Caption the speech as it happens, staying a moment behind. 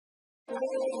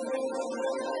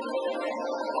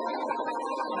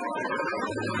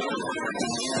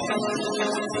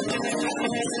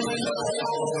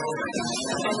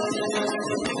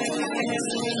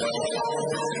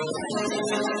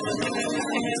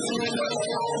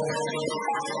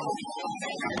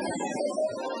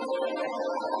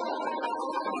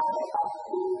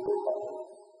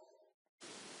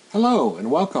Hello and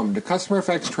welcome to Customer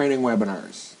Effects Training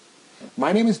Webinars.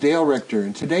 My name is Dale Richter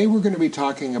and today we're going to be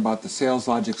talking about the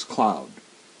SalesLogix Cloud,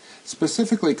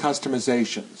 specifically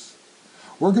customizations.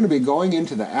 We're going to be going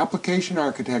into the Application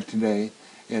Architect today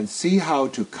and see how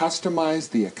to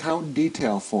customize the account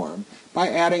detail form by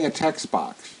adding a text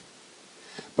box.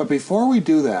 But before we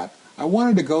do that, I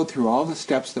wanted to go through all the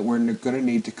steps that we're going to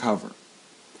need to cover.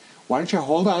 Why don't you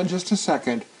hold on just a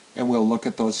second and we'll look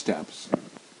at those steps.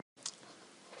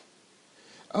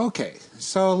 Okay,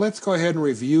 so let's go ahead and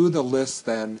review the list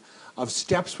then of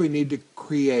steps we need to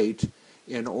create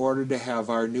in order to have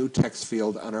our new text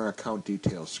field on our account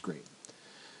details screen.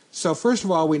 So first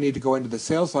of all, we need to go into the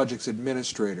SalesLogix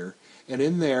Administrator, and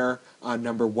in there, on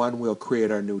number 1, we'll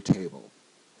create our new table.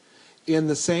 In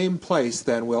the same place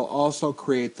then, we'll also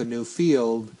create the new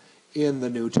field in the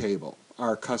new table,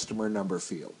 our customer number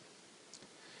field.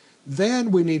 Then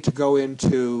we need to go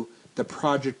into the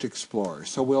Project Explorer.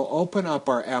 So we'll open up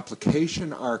our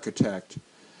Application Architect,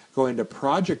 go into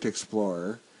Project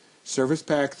Explorer, Service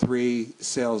Pack 3,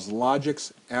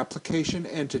 SalesLogix Application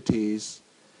Entities,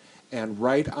 and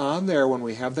right on there, when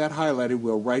we have that highlighted,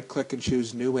 we'll right-click and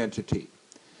choose New Entity.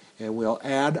 And we'll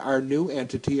add our new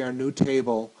entity, our new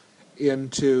table,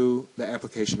 into the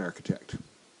Application Architect.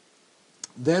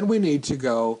 Then we need to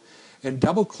go and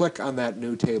double-click on that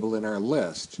new table in our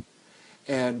list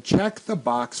and check the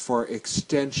box for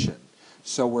extension.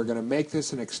 So we're going to make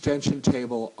this an extension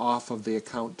table off of the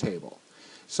account table.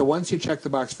 So once you check the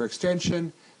box for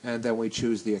extension, and then we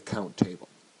choose the account table.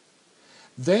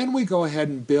 Then we go ahead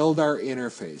and build our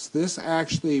interface. This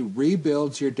actually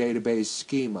rebuilds your database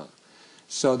schema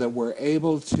so that we're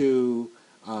able to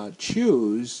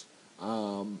choose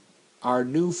our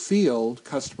new field,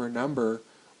 customer number,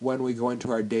 when we go into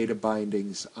our data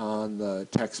bindings on the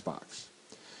text box.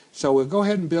 So we'll go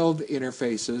ahead and build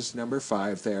interfaces, number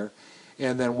 5 there,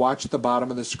 and then watch the bottom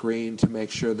of the screen to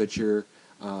make sure that your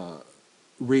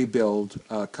rebuild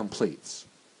completes.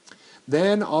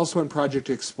 Then also in Project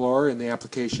Explorer in the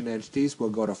Application Entities, we'll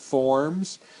go to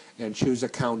Forms and choose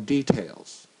Account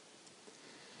Details.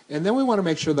 And then we want to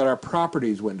make sure that our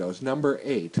Properties windows, number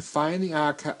 8, find the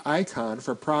icon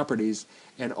for Properties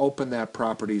and open that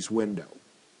Properties window.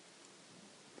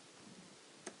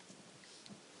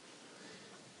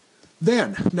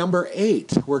 Then, number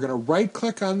 8, we're going to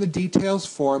right-click on the Details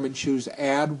form and choose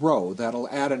Add Row. That'll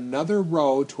add another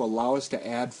row to allow us to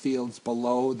add fields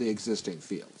below the existing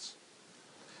fields.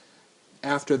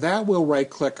 After that, we'll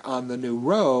right-click on the new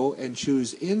row and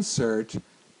choose Insert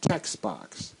Text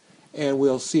Box. And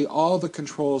we'll see all the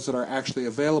controls that are actually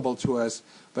available to us,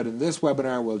 but in this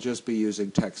webinar, we'll just be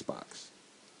using Text Box.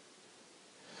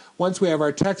 Once we have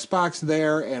our text box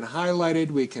there and highlighted,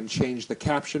 we can change the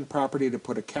caption property to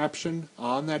put a caption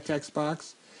on that text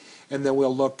box. And then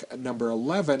we'll look at number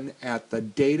 11 at the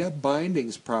data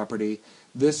bindings property.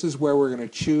 This is where we're going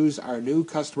to choose our new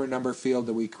customer number field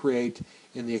that we create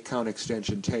in the account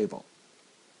extension table.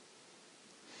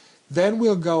 Then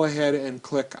we'll go ahead and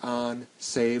click on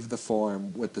Save the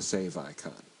Form with the Save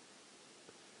icon.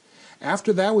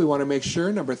 After that, we want to make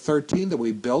sure, number 13, that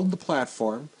we build the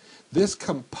platform. This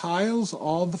compiles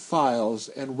all the files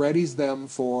and readies them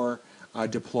for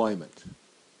deployment.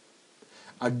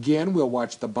 Again, we'll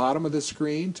watch the bottom of the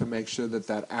screen to make sure that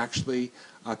that actually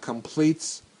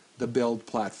completes the build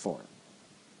platform.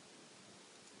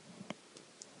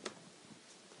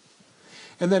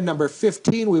 And then number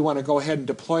 15, we want to go ahead and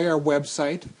deploy our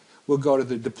website. We'll go to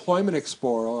the Deployment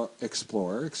Explorer,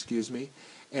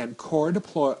 and Core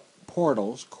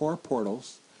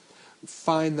Portals.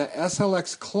 Find the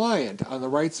SLX client on the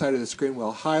right side of the screen.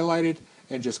 We'll highlight it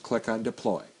and just click on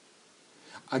Deploy.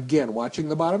 Again, watching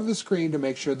the bottom of the screen to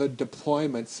make sure the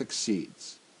deployment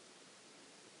succeeds.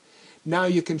 Now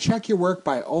you can check your work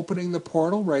by opening the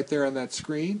portal right there on that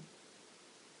screen.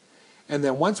 And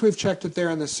then once we've checked it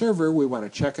there on the server, we want to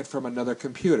check it from another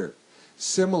computer,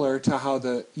 similar to how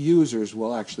the users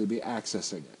will actually be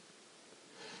accessing it.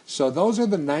 So those are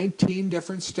the 19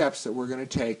 different steps that we're going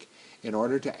to take in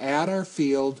order to add our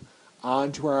field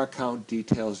onto our account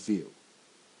details view.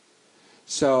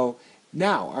 So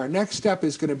now our next step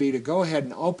is going to be to go ahead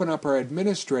and open up our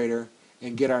administrator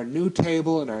and get our new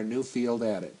table and our new field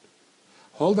added.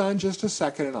 Hold on just a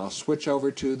second and I'll switch over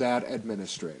to that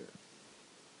administrator.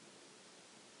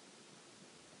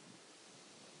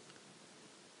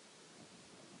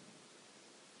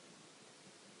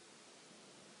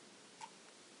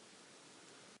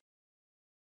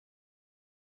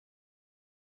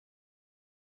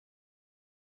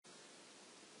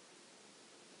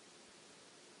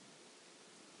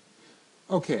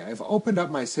 Okay, I've opened up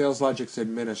my SalesLogix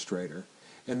Administrator,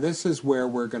 and this is where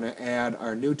we're going to add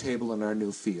our new table and our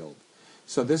new field.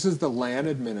 So this is the LAN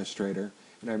Administrator,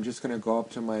 and I'm just going to go up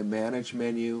to my Manage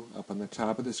menu up on the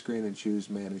top of the screen and choose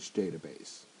Manage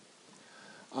Database.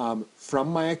 From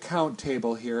my account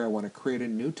table here, I want to create a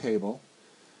new table.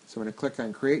 So I'm going to click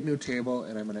on Create New Table,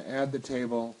 and I'm going to add the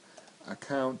table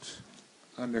account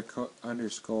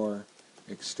underscore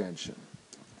extension.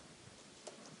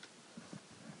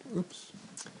 Oops.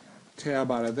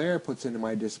 Tab out of there puts into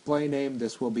my display name.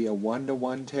 This will be a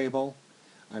one-to-one table.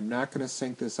 I'm not going to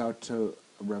sync this out to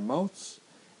remotes,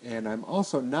 and I'm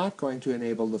also not going to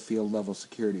enable the field level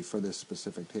security for this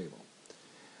specific table.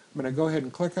 I'm going to go ahead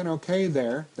and click on OK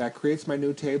there. That creates my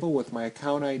new table with my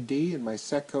account ID and my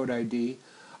setcode ID,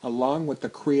 along with the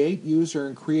create user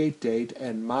and create date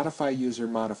and modify user,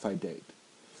 modify date.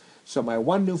 So my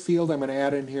one new field I'm going to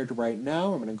add in here to right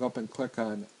now. I'm going to go up and click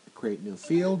on Create New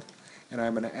Field, and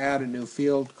I'm going to add a new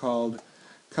field called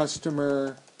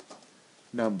Customer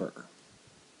Number.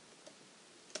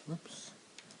 Whoops.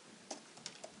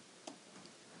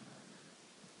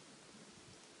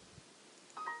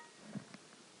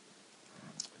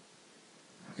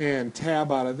 And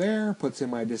tab out of there puts in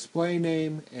my display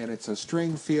name, and it's a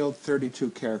string field,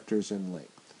 32 characters in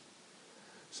length.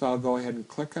 So I'll go ahead and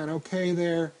click on OK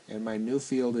there, and my new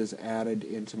field is added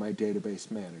into my database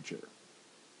manager.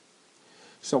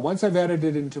 So once I've added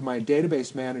it into my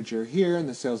database manager here in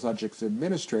the SalesLogix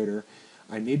Administrator,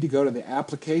 I need to go to the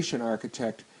Application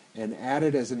Architect and add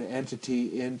it as an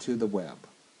entity into the web.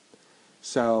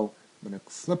 So I'm going to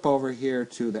flip over here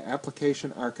to the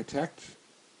Application Architect.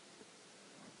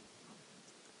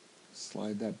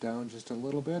 Slide that down just a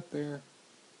little bit there.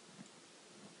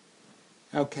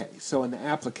 Okay, so in the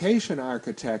Application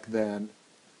Architect then,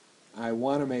 I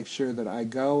want to make sure that I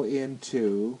go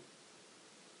into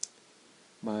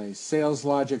my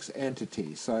SalesLogix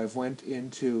entity. So I've went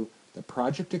into the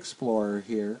Project Explorer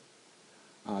here,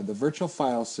 the Virtual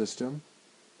File System,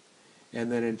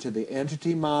 and then into the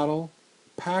Entity Model,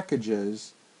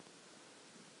 Packages.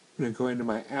 I'm going to go into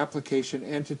my Application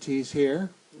Entities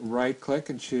here, right-click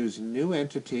and choose New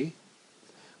Entity.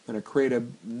 I'm going to create a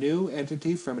new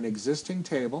entity from an existing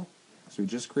table. So we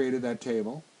just created that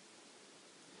table.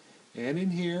 And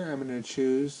in here, I'm going to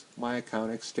choose my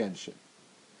account extension.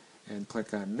 And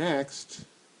click on Next.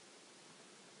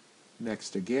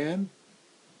 Next again.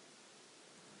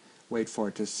 Wait for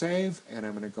it to save, and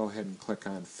I'm going to go ahead and click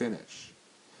on Finish.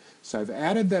 So I've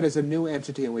added that as a new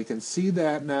entity, and we can see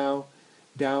that now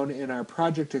down in our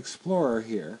Project Explorer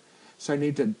here. So I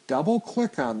need to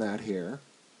double-click on that here,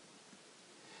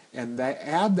 and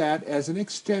add that as an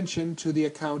extension to the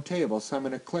account table. So I'm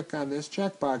going to click on this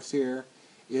checkbox here,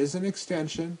 is an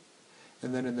extension,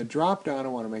 and then in the drop-down I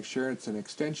want to make sure it's an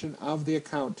extension of the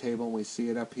account table, and we see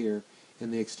it up here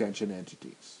in the extension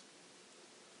entities.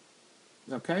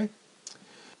 Okay?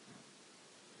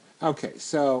 Okay,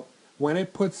 so when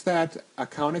it puts that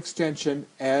account extension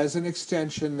as an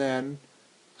extension then,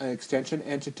 an extension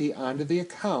entity onto the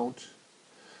account,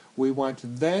 we want to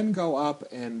then go up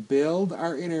and build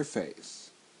our interface.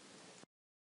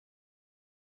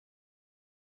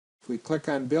 If we click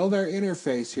on Build Our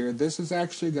Interface here, this is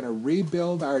actually going to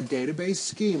rebuild our database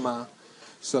schema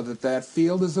so that that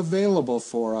field is available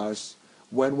for us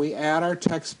when we add our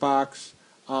text box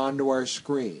onto our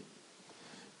screen.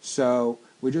 So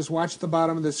we just watch the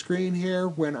bottom of the screen here.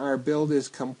 When our build is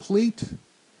complete,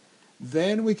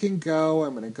 then we can go,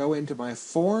 I'm going to go into my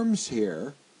Forms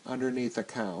here, underneath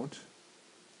Account,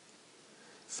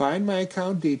 find my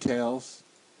account details,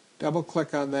 double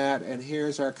click on that, and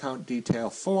here's our account detail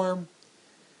form.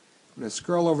 I'm going to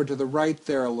scroll over to the right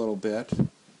there a little bit,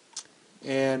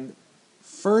 and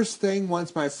first thing,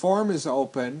 once my form is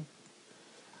open,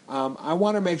 I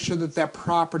want to make sure that that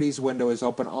properties window is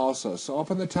open also. So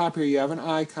up on the top here you have an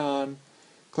icon,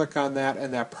 click on that,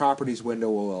 and that properties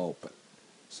window will open.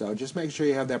 So just make sure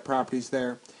you have that properties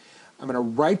there. I'm going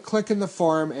to right-click in the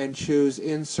form and choose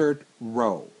Insert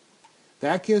Row.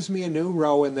 That gives me a new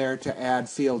row in there to add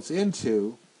fields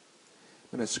into.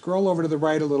 I'm going to scroll over to the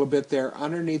right a little bit there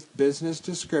underneath Business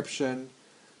Description. I'm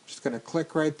just going to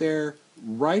click right there,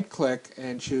 right-click,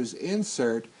 and choose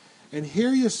Insert. And here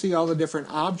you see all the different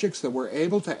objects that we're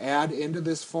able to add into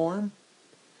this form.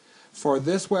 For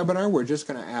this webinar, we're just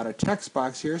going to add a text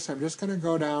box here, so I'm just going to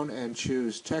go down and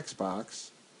choose Text Box.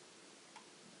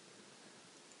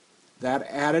 That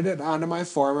added it onto my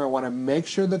form. I want to make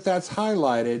sure that that's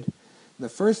highlighted. The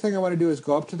first thing I want to do is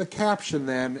go up to the caption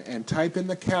then and type in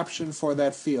the caption for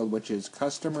that field, which is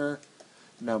Customer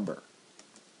Number.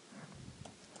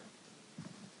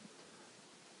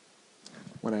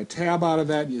 When I tab out of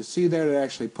that, you see there it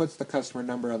actually puts the customer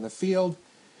number on the field.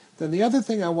 Then the other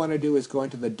thing I want to do is go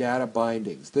into the data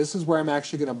bindings. This is where I'm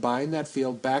actually going to bind that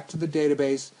field back to the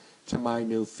database to my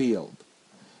new field.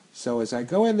 So as I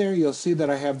go in there, you'll see that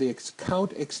I have the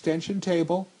account extension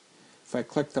table. If I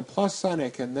click the plus sign, I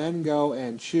can then go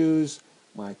and choose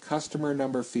my customer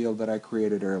number field that I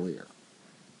created earlier.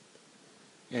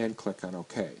 And click on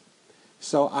OK.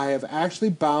 So I have actually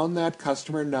bound that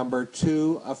customer number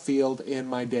to a field in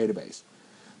my database.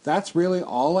 That's really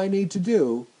all I need to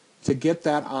do to get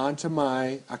that onto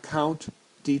my account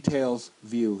details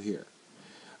view here.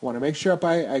 I want to make sure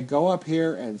I go up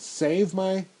here and save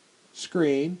my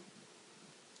screen.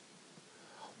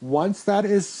 Once that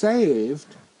is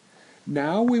saved,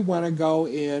 now we want to go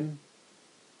in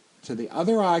to the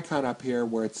other icon up here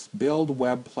where it's Build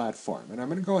Web Platform. And I'm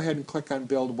going to go ahead and click on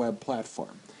Build Web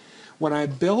Platform. When I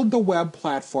build the web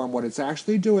platform, what it's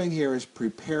actually doing here is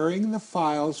preparing the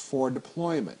files for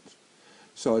deployment.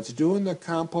 So it's doing the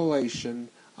compilation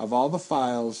of all the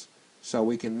files so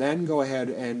we can then go ahead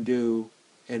and do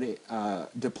a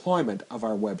deployment of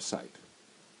our website.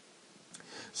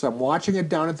 So I'm watching it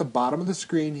down at the bottom of the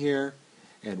screen here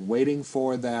and waiting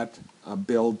for that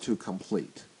build to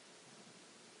complete.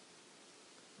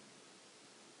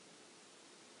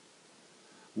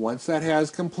 Once that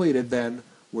has completed, then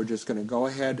we're just going to go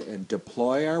ahead and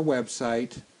deploy our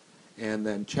website and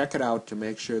then check it out to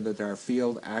make sure that our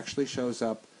field actually shows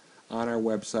up on our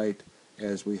website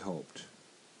as we hoped.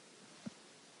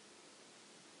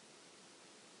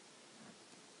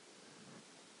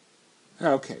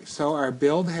 Okay, so our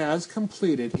build has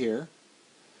completed here.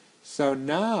 So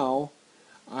now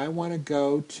I want to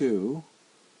go to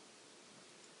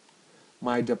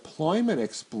my Deployment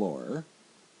Explorer,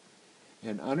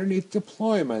 and underneath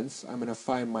Deployments, I'm going to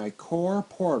find my core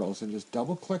portals and just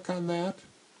double click on that.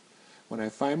 When I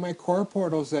find my core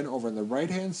portals, then over on the right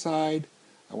hand side,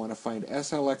 I want to find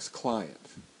SLX Client.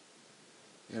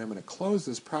 And I'm going to close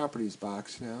this Properties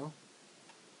box now.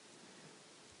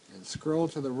 And scroll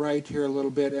to the right here a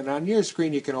little bit, and on your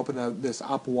screen you can open this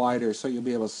up wider so you'll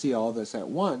be able to see all this at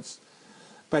once.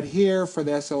 But here for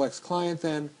the SLX client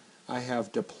then I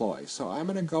have deploy. So I'm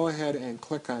going to go ahead and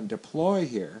click on deploy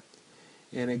here,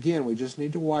 and again we just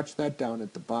need to watch that down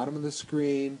at the bottom of the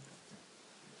screen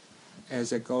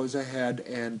as it goes ahead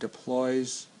and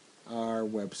deploys our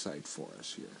website for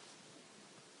us here.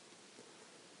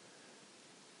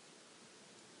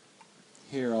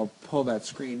 Here, I'll pull that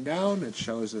screen down. It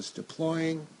shows us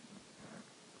deploying.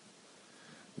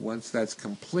 Once that's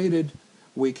completed,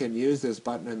 we can use this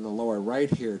button in the lower right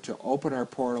here to open our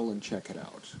portal and check it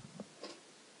out.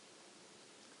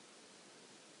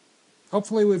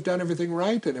 Hopefully we've done everything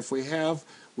right, and if we have,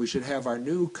 we should have our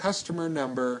new customer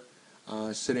number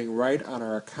sitting right on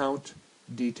our account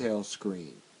detail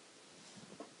screen.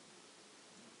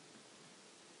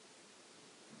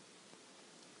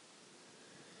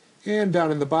 And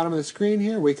down in the bottom of the screen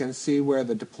here, we can see where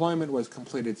the deployment was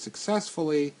completed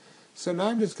successfully. So now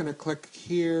I'm just going to click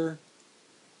here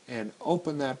and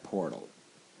open that portal.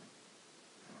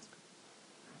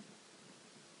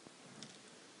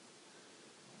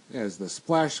 As the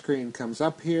splash screen comes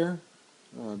up here,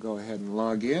 I'll go ahead and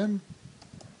log in.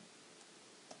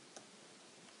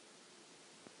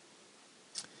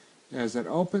 As it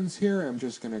opens here, I'm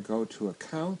just going to go to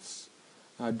Accounts.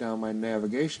 Down my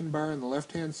navigation bar on the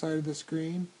left-hand side of the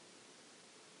screen.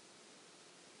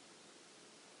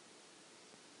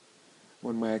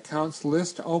 When my accounts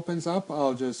list opens up,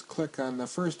 I'll just click on the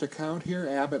first account here,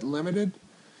 Abbott Limited,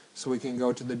 so we can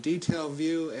go to the detail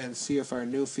view and see if our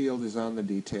new field is on the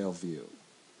detail view.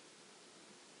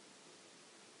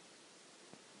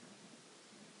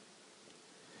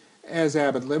 As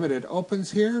Abbott Limited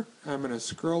opens here, I'm going to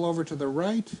scroll over to the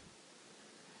right.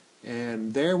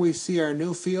 And there we see our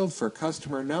new field for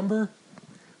customer number.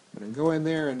 I'm going to go in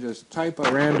there and just type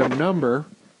a random number.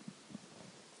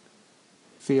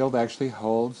 Field actually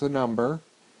holds the number.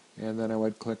 And then I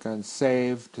would click on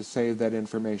Save to save that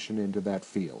information into that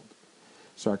field.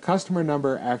 So our customer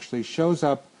number actually shows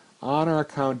up on our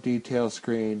account details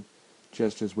screen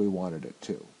just as we wanted it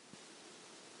to.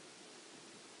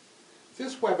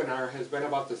 This webinar has been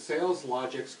about the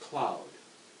SalesLogix Cloud,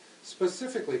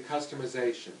 specifically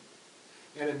customization.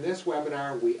 And in this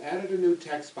webinar, we added a new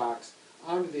text box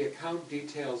onto the account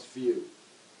details view.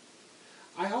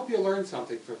 I hope you learned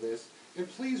something from this, and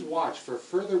please watch for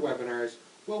further webinars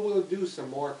where we'll do some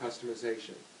more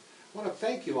customization. I want to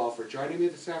thank you all for joining me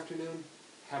this afternoon.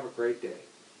 Have a great day.